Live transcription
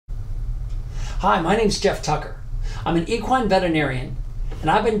Hi, my name's Geoff Tucker. I'm an equine veterinarian,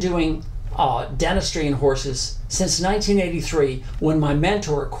 and I've been doing dentistry in horses since 1983 when my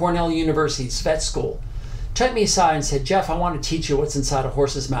mentor at Cornell University's vet school took me aside and said, Geoff, I want to teach you what's inside a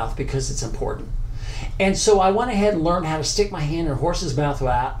horse's mouth because it's important. And so I went ahead and learned how to stick my hand in a horse's mouth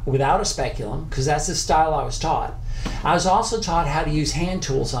without a speculum, because that's the style I was taught. I was also taught how to use hand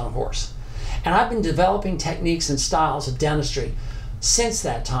tools on a horse. And I've been developing techniques and styles of dentistry since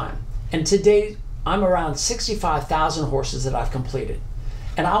that time. And to date, I'm around 65,000 horses that I've completed.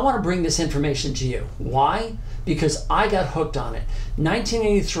 And I want to bring this information to you. Why? Because I got hooked on it.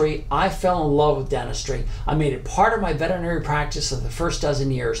 1983, I fell in love with dentistry. I made it part of my veterinary practice of the first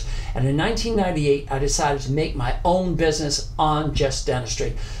dozen years. And in 1998, I decided to make my own business on just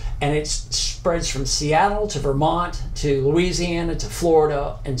dentistry. And it spreads from Seattle to Vermont to Louisiana to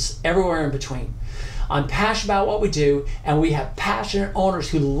Florida and everywhere in between. I'm passionate about what we do, and we have passionate owners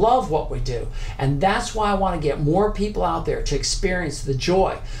who love what we do. And that's why I want to get more people out there to experience the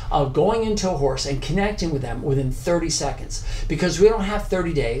joy of going into a horse and connecting with them within 30 seconds. Because we don't have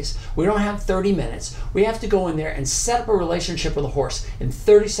 30 days, we don't have 30 minutes. We have to go in there and set up a relationship with a horse in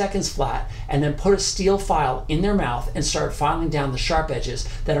 30 seconds flat, and then put a steel file in their mouth and start filing down the sharp edges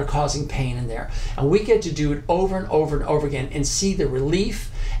that are causing pain in there. And we get to do it over and over and over again and see the relief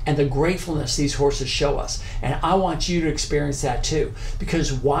and the gratefulness these horses show us. And I want you to experience that too.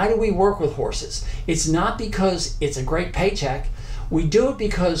 Because why do we work with horses? It's not because it's a great paycheck. We do it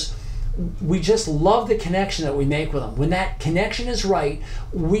because we just love the connection that we make with them. When that connection is right,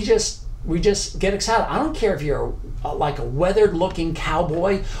 we just get excited. I don't care if you're like a weathered looking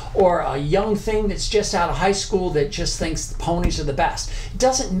cowboy or a young thing that's just out of high school that just thinks the ponies are the best. It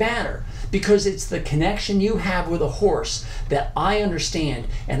doesn't matter, because it's the connection you have with a horse that I understand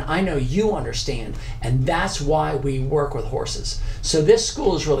and I know you understand, and that's why we work with horses. So this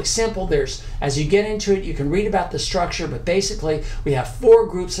school is really simple. As you get into it, you can read about the structure, but basically we have 4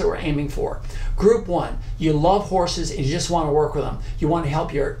 groups that we're aiming for. Group 1, you love horses and you just want to work with them. You want to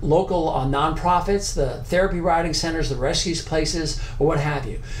help your local nonprofits, the therapy riding centers, the rescue places, or what have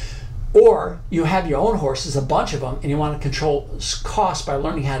you. Or you have your own horses, a bunch of them, and you want to control costs by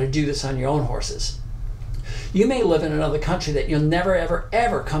learning how to do this on your own horses. You may live in another country that you'll never, ever,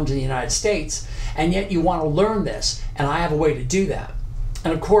 ever come to the United States, and yet you want to learn this, and I have a way to do that.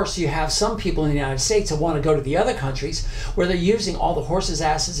 And of course, you have some people in the United States that want to go to the other countries where they're using all the horses,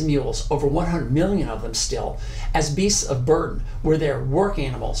 asses, and mules, over 100 million of them still, as beasts of burden, where they're work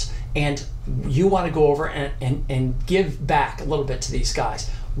animals, and you want to go over and give back a little bit to these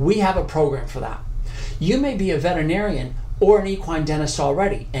guys. We have a program for that. You may be a veterinarian or an equine dentist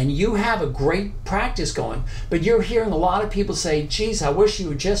already, and you have a great practice going, but you're hearing a lot of people say, geez, I wish you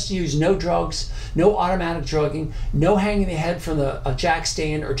would just use no drugs, no automatic drugging, no hanging the head from a jack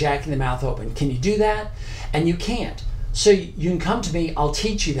stand or jacking the mouth open. Can you do that? And you can't. So you can come to me, I'll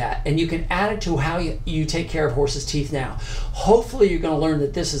teach you that, and you can add it to how you take care of horses' teeth now. Hopefully you're going to learn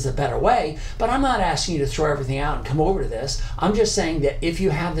that this is a better way, but I'm not asking you to throw everything out and come over to this. I'm just saying that if you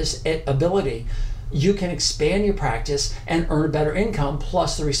have this ability, you can expand your practice and earn a better income,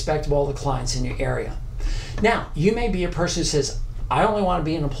 plus the respect of all the clients in your area. Now, you may be a person who says, I only want to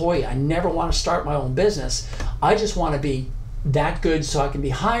be an employee. I never want to start my own business. I just want to be that good so I can be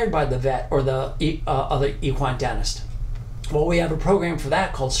hired by the vet or the other equine dentist. Well, we have a program for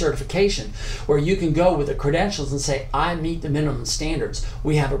that called certification, where you can go with the credentials and say, I meet the minimum standards.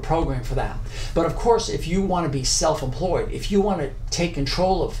 We have a program for that. But of course, if you want to be self-employed, if you want to take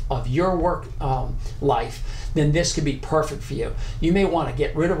control of your work life, then this could be perfect for you. You may want to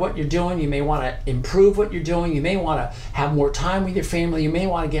get rid of what you're doing. You may want to improve what you're doing. You may want to have more time with your family. You may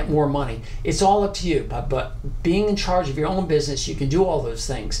want to get more money. It's all up to you. But being in charge of your own business, you can do all those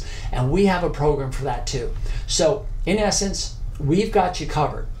things. And we have a program for that too. So in essence, we've got you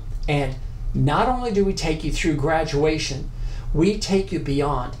covered. And not only do we take you through graduation, we take you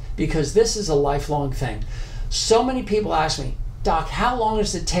beyond, because this is a lifelong thing. So many people ask me, Doc, how long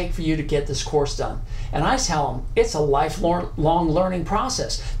does it take for you to get this course done? And I tell them, it's a lifelong learning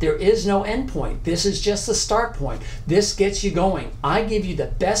process. There is no end point. This is just the start point. This gets you going. I give you the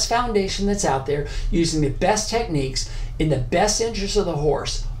best foundation that's out there, using the best techniques in the best interest of the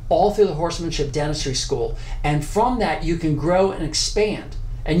horse, all through the Horsemanship Dentistry School. And from that, you can grow and expand.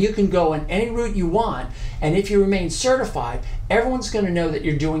 And you can go in any route you want, and if you remain certified, everyone's going to know that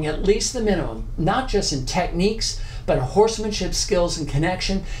you're doing at least the minimum, not just in techniques, but in horsemanship skills and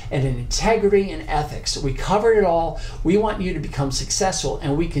connection, and in integrity and ethics. We covered it all. We want you to become successful,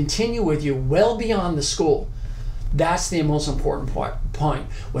 and we continue with you well beyond the school. That's the most important point.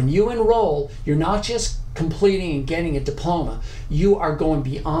 When you enroll, you're not just completing and getting a diploma. You are going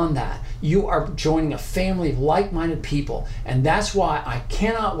beyond that. You are joining a family of like-minded people, and that's why I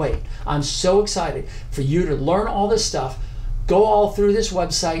cannot wait. I'm so excited for you to learn all this stuff. Go all through this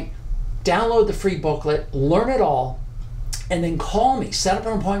website, download the free booklet, learn it all, and then call me. Set up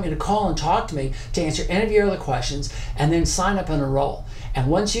an appointment to call and talk to me to answer any of your other questions, and then sign up and enroll. And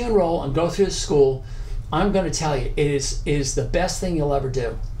once you enroll and go through the school, I'm going to tell you, it is the best thing you'll ever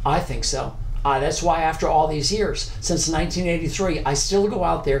do. I think so. That's why after all these years, since 1983, I still go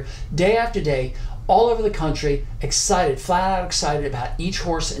out there day after day, all over the country, excited, flat out excited about each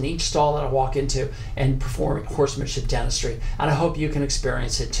horse and each stall that I walk into and perform horsemanship dentistry. And I hope you can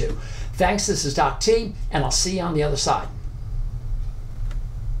experience it too. Thanks, this is Doc T, and I'll see you on the other side.